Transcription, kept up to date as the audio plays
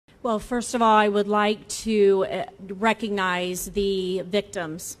Well, first of all, I would like to recognize the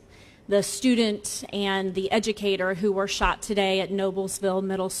victims, the student and the educator who were shot today at Noblesville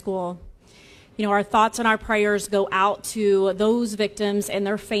Middle School. You know, our thoughts and our prayers go out to those victims and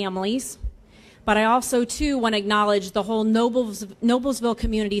their families, but I also, too, want to acknowledge the whole Noblesville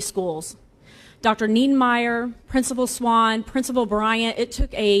Community Schools. Dr. Nienmeyer, Principal Swan, Principal Bryant, it took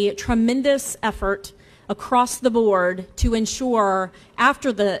a tremendous effort across the board to ensure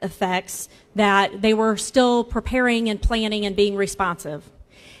after the effects that they were still preparing and planning and being responsive.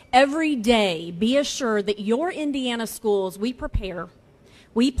 Every day, be assured that your Indiana schools, we prepare,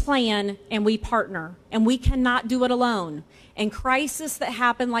 we plan, and we partner, and we cannot do it alone. And crises that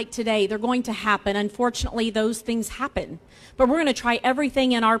happen like today, they're going to happen. Unfortunately, those things happen. But we're going to try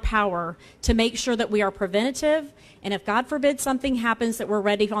everything in our power to make sure that we are preventative, and if God forbid something happens, that we're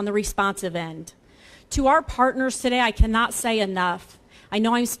ready on the responsive end. To our partners today, I cannot say enough. I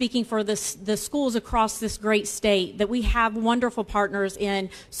know I'm speaking for the schools across this great state, that we have wonderful partners in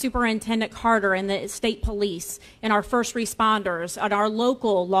Superintendent Carter and the state police, and our first responders, and our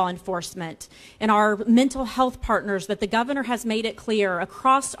local law enforcement, and our mental health partners, that the governor has made it clear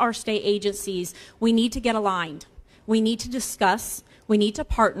across our state agencies, we need to get aligned. We need to discuss. We need to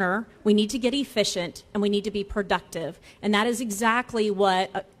partner, we need to get efficient, and we need to be productive. And that is exactly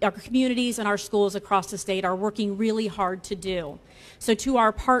what our communities and our schools across the state are working really hard to do. So to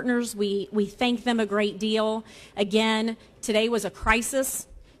our partners, we thank them a great deal. Again, today was a crisis.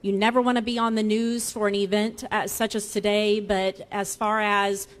 You never want to be on the news for an event such as today, but as far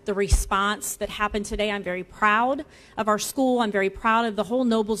as the response that happened today, I'm very proud of our school. I'm very proud of the whole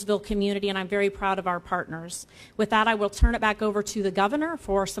Noblesville community, and I'm very proud of our partners. With that, I will turn it back over to the governor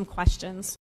for some questions.